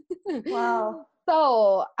 Wow.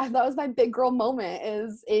 So that was my big girl moment,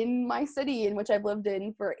 is in my city in which I've lived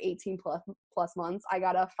in for 18 plus months. I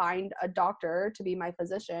got to find a doctor to be my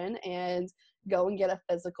physician and go and get a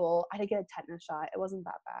physical. I had to get a tetanus shot. It wasn't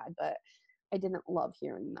that bad, but I didn't love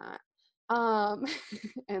hearing that. And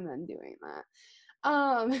then doing that.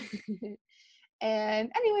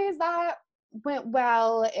 And anyways, that went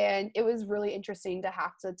well, and it was really interesting to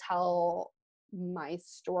have to tell my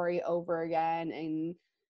story over again and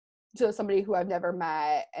to somebody who I've never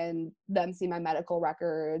met, and them see my medical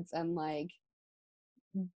records and like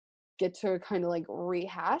get to kind of like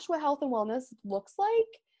rehash what health and wellness looks like.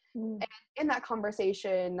 And in that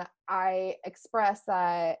conversation, I expressed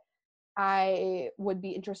that I would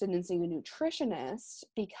be interested in seeing a nutritionist,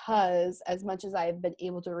 because as much as I've been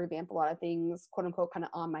able to revamp a lot of things, quote unquote, kind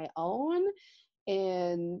of on my own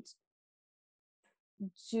and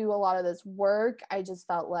do a lot of this work, I just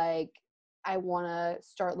felt like I want to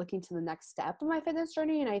start looking to the next step in my fitness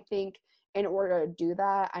journey. And I think in order to do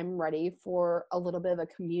that, I'm ready for a little bit of a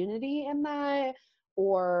community in that,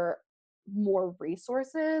 or more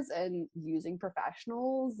resources, and using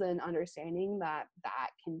professionals and understanding that that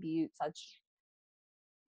can be such,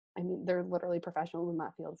 I mean, they're literally professionals in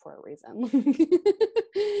that field for a reason.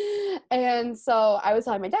 And so I was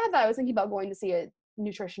telling my dad that I was thinking about going to see a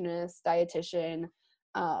nutritionist, dietitian,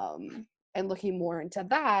 and looking more into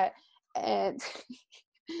that. And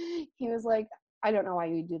he was like, I don't know why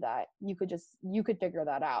you do that. You could figure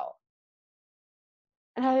that out.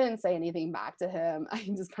 And I didn't say anything back to him. I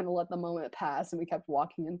just kind of let the moment pass, and we kept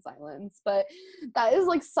walking in silence. But that is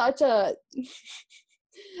like such a,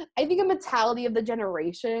 I think, a mentality of the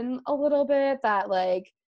generation a little bit, that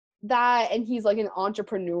like that, and he's like an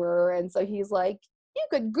entrepreneur. And so he's like, you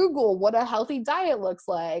could Google what a healthy diet looks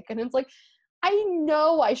like. And it's like, I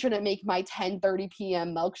know I shouldn't make my 10:30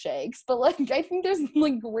 p.m. milkshakes, but like I think there's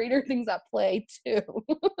like greater things at play too.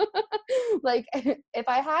 Like if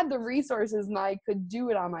I had the resources and I could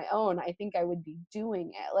do it on my own, I think I would be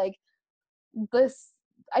doing it. Like this,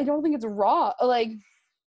 I don't think it's wrong. Like,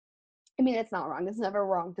 I mean, it's not wrong. It's never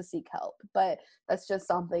wrong to seek help, but that's just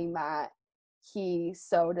something that he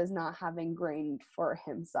so does not have ingrained for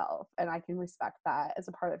himself. And I can respect that as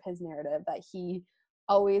a part of his narrative, that he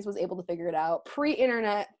always was able to figure it out.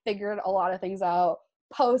 Pre-internet, figured a lot of things out.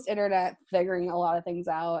 Post-internet, figuring a lot of things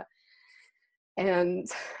out. And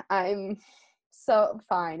I'm so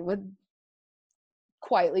fine with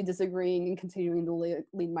quietly disagreeing and continuing to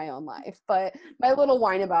lead my own life. But my little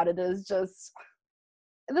whine about it is just,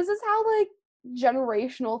 this is how like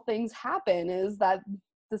generational things happen, is that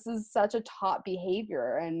this is such a taught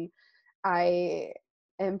behavior. And I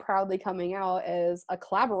am proudly coming out as a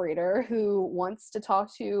collaborator who wants to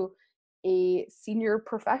talk to a senior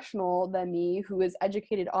professional than me who is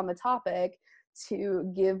educated on the topic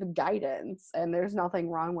to give guidance. And there's nothing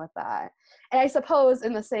wrong with that. And I suppose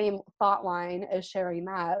in the same thought line as sharing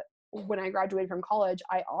that, when I graduated from college,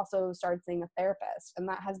 I also started seeing a therapist, and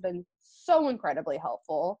that has been so incredibly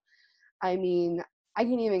helpful. I mean, I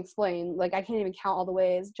can't even explain, like I can't even count all the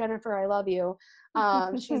ways. Jennifer, I love you.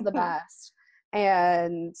 She's the best.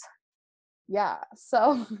 And yeah,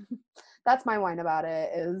 so that's my whine about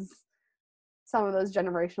it, is some of those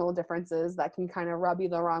generational differences that can kind of rub you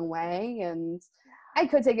the wrong way. And I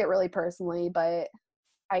could take it really personally, but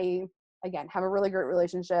I, again, have a really great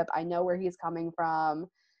relationship. I know where he's coming from,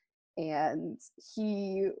 and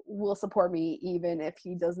he will support me even if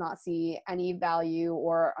he does not see any value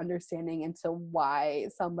or understanding into why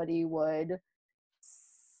somebody would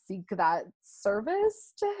seek that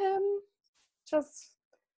service to him. Just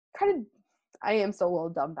kind of, I am so a little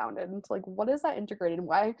dumbfounded. It's like, what is that integrated?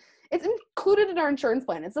 Why? It's included in our insurance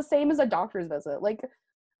plan. It's the same as a doctor's visit. Like,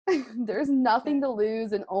 there's nothing to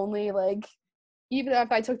lose, and only like, even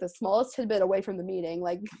if I took the smallest tidbit away from the meeting,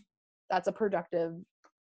 like that's a productive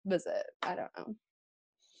visit. I don't know.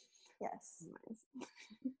 Yes.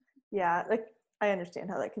 Yeah, like I understand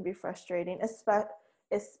how that can be frustrating,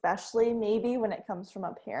 especially maybe when it comes from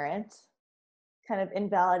a parent, kind of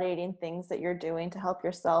invalidating things that you're doing to help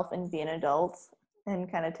yourself and be an adult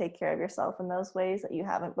and kind of take care of yourself in those ways that you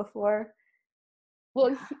haven't before.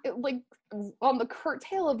 Well, like on the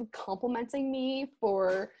curtail of complimenting me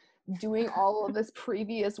for doing all of this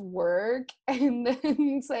previous work, and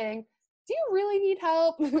then saying, do you really need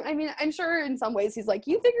help? I mean, I'm sure in some ways he's like,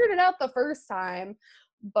 you figured it out the first time,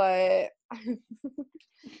 but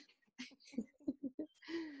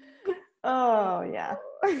Oh, yeah.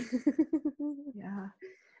 Yeah.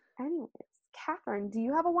 Anyways, Catherine, do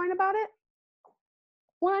you have a wine about it?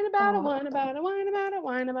 Wine about it, wine about it, wine about it,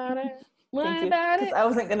 wine about it, wine about it. Because I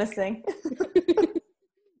wasn't going to sing.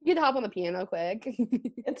 You could hop on the piano quick.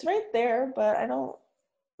 It's right there, but I don't.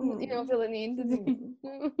 You don't feel the need to do.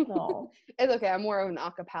 No. It's okay. I'm more of an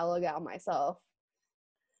acapella gal myself.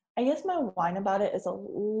 I guess my wine about it is a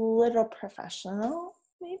little professional,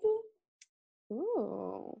 maybe.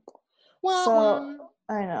 Ooh. So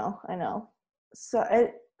I know. So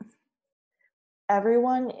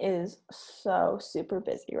everyone is so super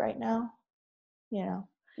busy right now, you know.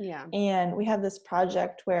 Yeah. And we have this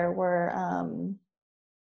project where we're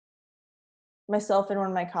myself and one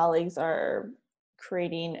of my colleagues are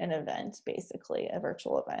creating an event, basically a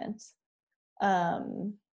virtual event.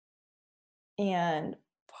 And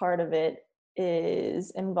part of it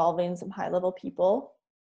is involving some high level people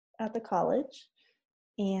at the college,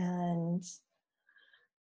 and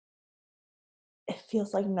it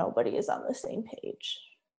feels like nobody is on the same page.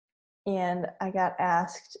 And I got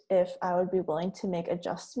asked if I would be willing to make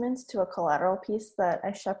adjustments to a collateral piece that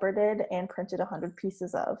I shepherded and printed 100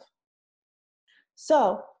 pieces of.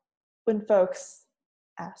 So when folks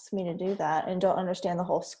ask me to do that and don't understand the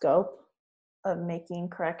whole scope of making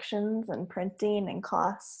corrections and printing and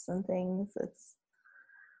costs and things, it's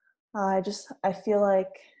I feel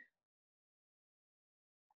like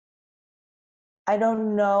I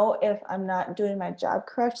don't know if I'm not doing my job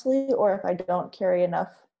correctly or if I don't carry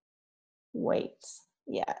enough weight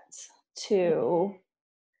yet to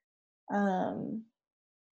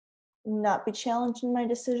not be challenged in my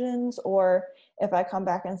decisions, or if I come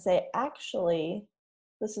back and say, actually,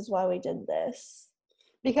 this is why we did this.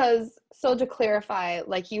 Because, so to clarify,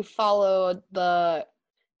 like you followed the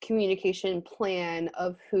communication plan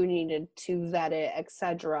of who needed to vet it,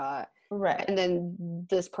 etc. Right. And then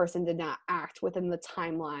this person did not act within the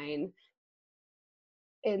timeline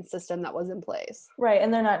and system that was in place. Right,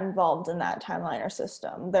 and they're not involved in that timeline or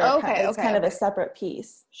system. They're it's kind of a separate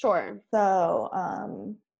piece. Sure. So,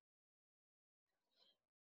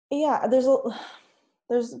 yeah,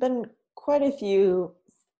 there's been quite a few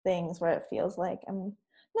things where it feels like I'm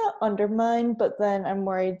not undermined, but then I'm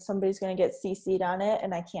worried somebody's going to get CC'd on it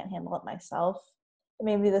and I can't handle it myself.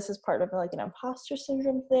 Maybe this is part of like an imposter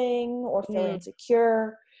syndrome thing or feeling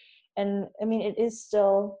insecure. And I mean, it is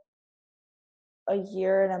still a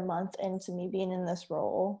year and a month into me being in this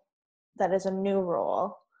role. That is a new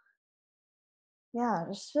role. Yeah,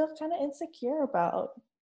 I just feel kind of insecure about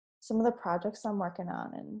some of the projects I'm working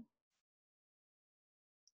on. And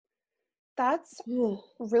that's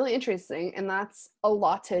really interesting, and that's a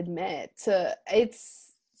lot to admit.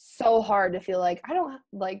 It's so hard to feel like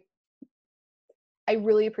I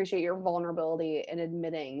really appreciate your vulnerability in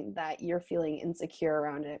admitting that you're feeling insecure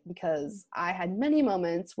around it, because I had many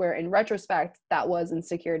moments where in retrospect that was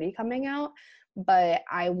insecurity coming out, but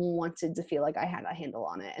I wanted to feel like I had a handle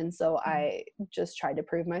on it. And so I just tried to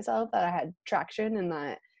prove myself that I had traction and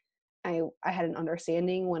that I had an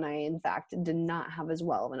understanding when I in fact did not have as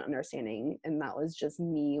well of an understanding, and that was just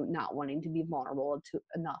me not wanting to be vulnerable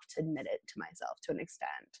enough to admit it to myself to an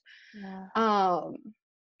extent. yeah.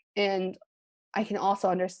 And I can also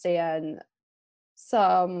understand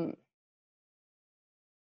the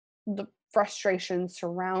frustration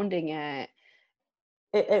surrounding it.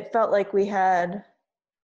 It felt like we had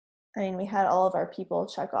all of our people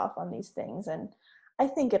check off on these things, and I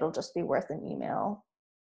think it'll just be worth an email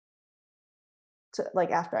to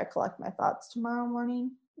like after I collect my thoughts tomorrow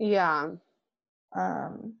morning. Yeah.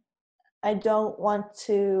 I don't want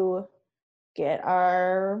to get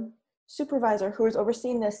our supervisor who is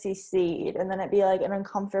overseeing this CC'd and then it be like an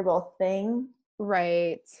uncomfortable thing.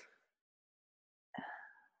 Right.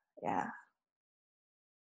 Yeah.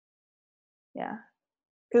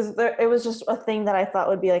 Because it was just a thing that I thought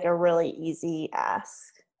would be like a really easy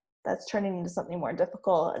ask that's turning into something more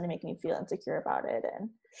difficult and making me feel insecure about it. And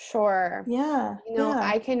sure. Yeah.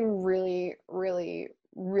 I can really, really,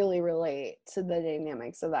 really relate to the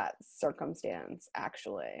dynamics of that circumstance,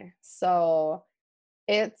 actually. So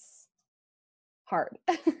it's hard.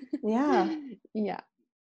 Yeah. Yeah.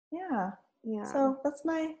 So that's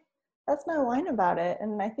my line about it,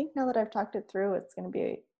 and I think now that I've talked it through, it's going to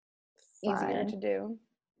be easier to do.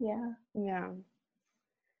 Yeah.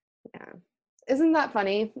 Isn't that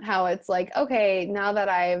funny how it's like, okay, now that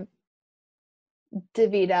I've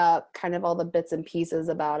divvied up kind of all the bits and pieces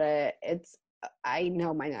about it, I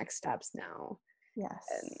know my next steps now. Yes.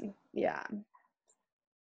 And yeah.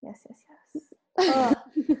 Yes. Oh,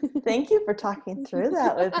 thank you for talking through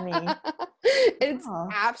that with me. It's Oh.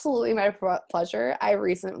 absolutely my pleasure. I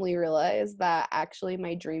recently realized that actually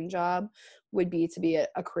my dream job would be to be a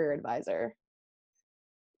career advisor.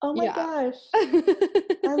 Oh my Yeah. gosh.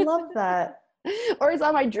 I love that. Or it's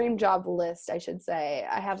on my dream job list, I should say.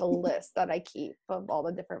 I have a list that I keep of all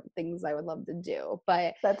the different things I would love to do,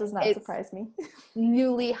 but That does not it's surprise me.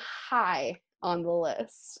 newly high on the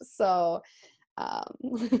list. So,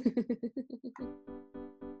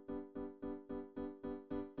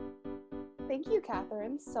 thank you,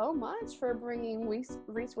 Catherine, so much for bringing Reese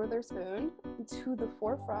Witherspoon to the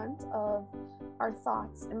forefront of our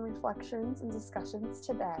thoughts and reflections and discussions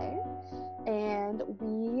today. And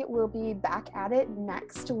we will be back at it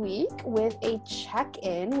next week with a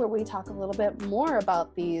check-in where we talk a little bit more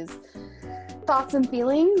about these thoughts and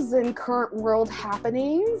feelings and current world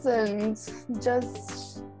happenings and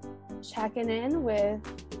just checking in with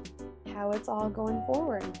how it's all going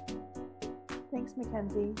forward. Thanks,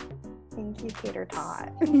 Mackenzie. Thank you, Tater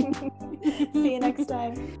Tot. See you next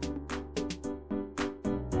time.